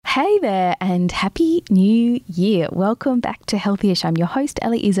Hey there and Happy New Year. Welcome back to Healthyish. I'm your host,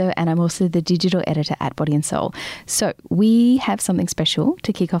 Ellie Izzo, and I'm also the digital editor at Body and Soul. So we have something special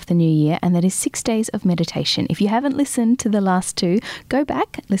to kick off the new year, and that is 6 days of meditation. If you haven't listened to the last two, go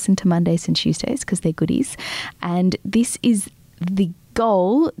back, listen to Mondays and Tuesdays because they're goodies. And this is the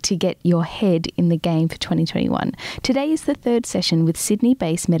goal to get your head in the game for 2021. Today is the third session with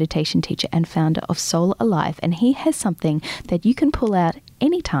Sydney-based meditation teacher and founder of Soul Alive, and he has something that you can pull out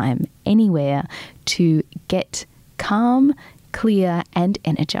anytime, anywhere to get calm, clear and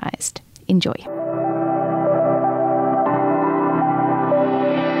energized. Enjoy.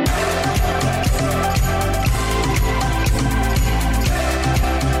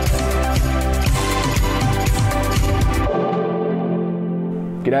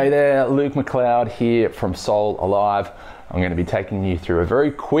 G'day there, Luke McLeod here from Soul Alive. I'm going to be taking you through a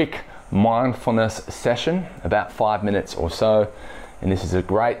very quick mindfulness session, about 5 minutes or so. And this is a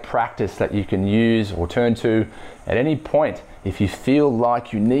great practice that you can use or turn to at any point if you feel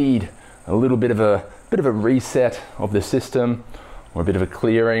like you need a little bit of a reset of the system, or a bit of a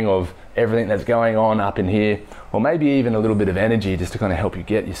clearing of everything that's going on up in here, or maybe even a little bit of energy just to kind of help you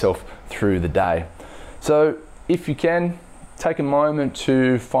get yourself through the day. So if you can, take a moment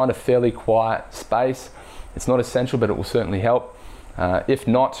to find a fairly quiet space. It's not essential, but it will certainly help. If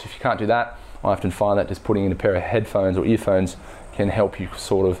not, if you can't do that, I often find that just putting in a pair of headphones or earphones can help you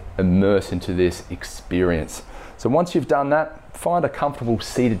sort of immerse into this experience. So once you've done that, find a comfortable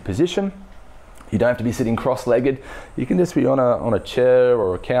seated position. You don't have to be sitting cross-legged. You can just be on a chair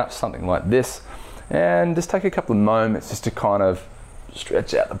or a couch, something like this, and just take a couple of moments just to kind of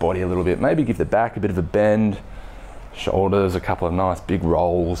stretch out the body a little bit. Maybe give the back a bit of a bend, shoulders, a couple of nice big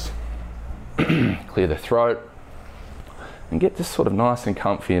rolls, clear the throat, and get just sort of nice and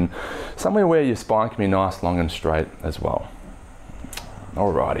comfy and somewhere where your spine can be nice, long and straight as well.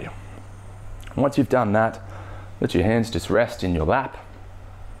 Alrighty. Once you've done that, let your hands just rest in your lap.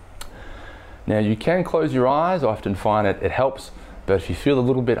 Now you can close your eyes. I often find it helps, but if you feel a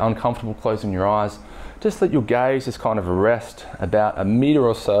little bit uncomfortable closing your eyes, just let your gaze just kind of rest about a meter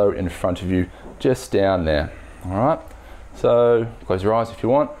or so in front of you, just down there. All right, so close your eyes if you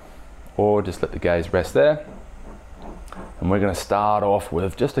want, or just let the gaze rest there. And we're going to start off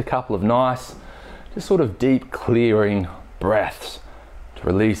with just a couple of nice, just sort of deep clearing breaths to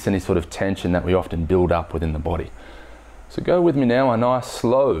release any sort of tension that we often build up within the body. So go with me now, a nice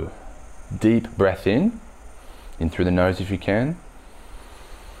slow, deep breath in through the nose if you can,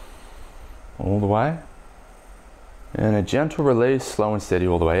 all the way. And a gentle release, slow and steady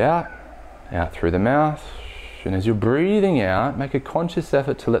all the way out through the mouth. And as you're breathing out, make a conscious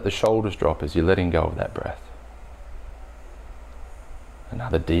effort to let the shoulders drop as you're letting go of that breath.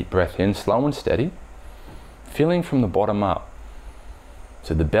 Another deep breath in, slow and steady, feeling from the bottom up.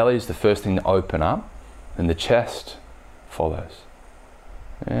 So the belly is the first thing to open up, and the chest follows.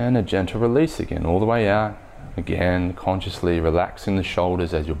 And a gentle release again, all the way out. Again, consciously relaxing the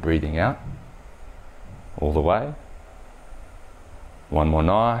shoulders as you're breathing out, all the way. One more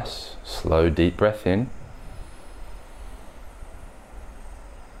nice, slow, deep breath in.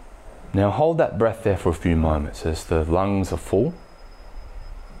 Now hold that breath there for a few moments as the lungs are full.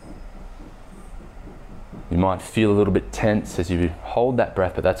 You might feel a little bit tense as you hold that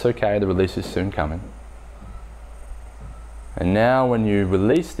breath, but that's okay, the release is soon coming. And now when you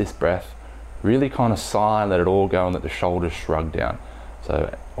release this breath, really kind of sigh, let it all go and let the shoulders shrug down.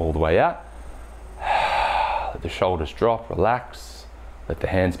 So all the way out, let the shoulders drop, relax, let the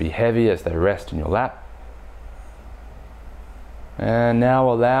hands be heavy as they rest in your lap. And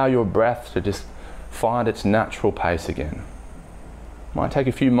now allow your breath to just find its natural pace again. Might take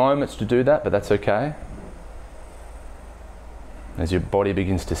a few moments to do that, but that's okay. As your body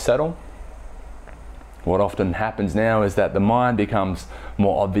begins to settle, what often happens now is that the mind becomes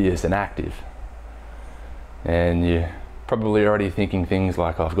more obvious and active. And you're probably already thinking things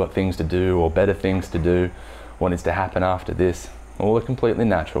like, oh, I've got things to do or better things to do, what needs to happen after this. All are completely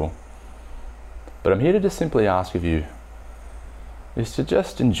natural. But I'm here to just simply ask of you is to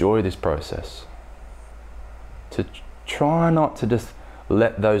just enjoy this process. To try not to just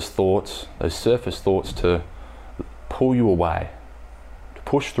let those thoughts, those surface thoughts, to pull you away, to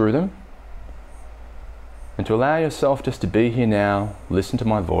push through them, and to allow yourself just to be here now, listen to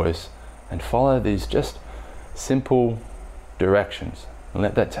my voice, and follow these just simple directions, and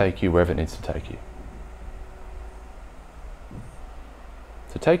let that take you wherever it needs to take you.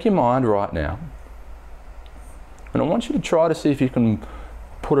 So take your mind right now, and I want you to try to see if you can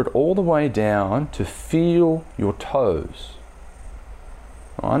put it all the way down to feel your toes.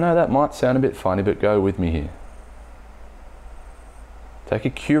 I know that might sound a bit funny, but go with me here. Take a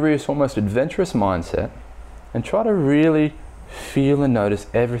curious, almost adventurous mindset and try to really feel and notice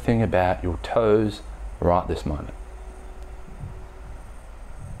everything about your toes right this moment.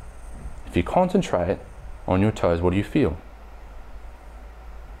 If you concentrate on your toes, what do you feel?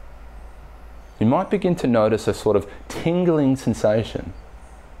 You might begin to notice a sort of tingling sensation,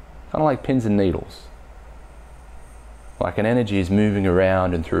 kind of like pins and needles, like an energy is moving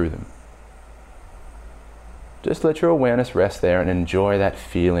around and through them. Just let your awareness rest there and enjoy that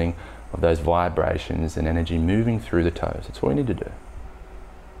feeling of those vibrations and energy moving through the toes. That's all you need to do.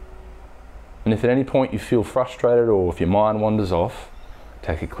 And if at any point you feel frustrated or if your mind wanders off,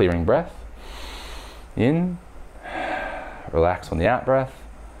 take a clearing breath. In, relax on the out breath,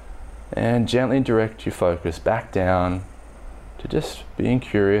 and gently direct your focus back down to just being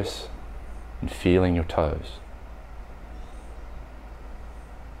curious and feeling your toes.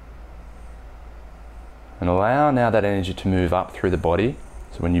 And allow now that energy to move up through the body.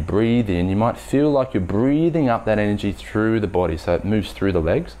 So when you breathe in, you might feel like you're breathing up that energy through the body, so it moves through the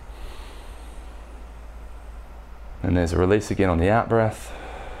legs. And there's a release again on the out breath.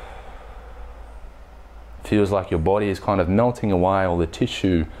 Feels like your body is kind of melting away, all the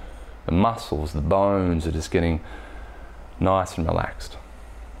tissue, the muscles, the bones are just getting nice and relaxed.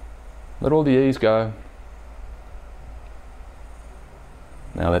 Let all the ease go.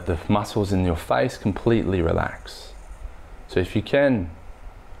 Now let the muscles in your face completely relax. So if you can,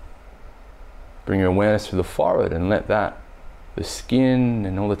 bring your awareness to the forehead and let that, the skin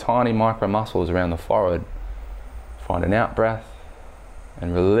and all the tiny micro muscles around the forehead, find an out breath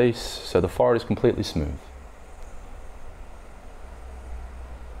and release so the forehead is completely smooth.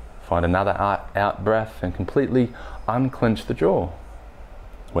 Find another out breath and completely unclench the jaw.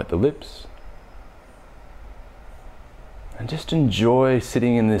 Wet the lips. And just enjoy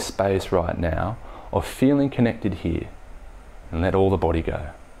sitting in this space right now of feeling connected here, and let all the body go.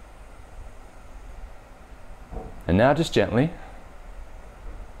 And now just gently,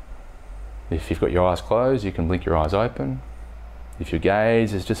 if you've got your eyes closed, you can blink your eyes open. If your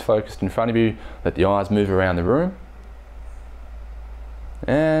gaze is just focused in front of you, let the eyes move around the room.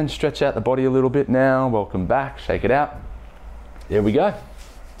 And stretch out the body a little bit now. Welcome back, shake it out. There we go.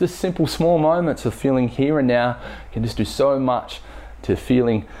 Just simple small moments of feeling here and now can just do so much to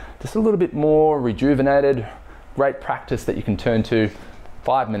feeling just a little bit more rejuvenated. Great practice that you can turn to.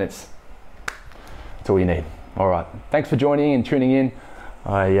 5 minutes, that's all you need. All right, thanks for joining and tuning in.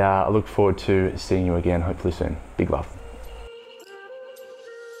 I look forward to seeing you again hopefully soon. Big love.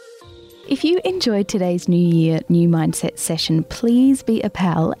 If you enjoyed today's New Year, New Mindset session, please be a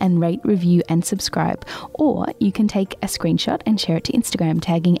pal and rate, review and subscribe. Or you can take a screenshot and share it to Instagram,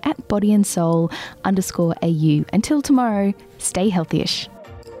 tagging @bodyandsoul_AU. Until tomorrow, stay healthy-ish.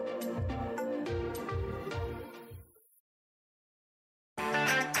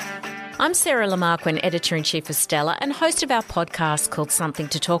 I'm Sarah Lamarquin, Editor-in-Chief of Stellar and host of our podcast called Something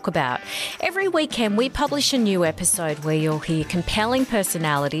to Talk About. Every weekend we publish a new episode where you'll hear compelling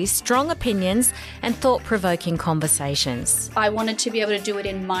personalities, strong opinions and thought-provoking conversations. I wanted to be able to do it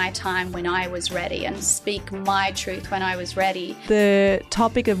in my time when I was ready and speak my truth when I was ready. The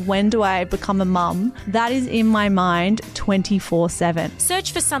topic of when do I become a mum, that is in my mind 24/7.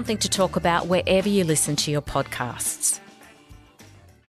 Search for Something to Talk About wherever you listen to your podcasts.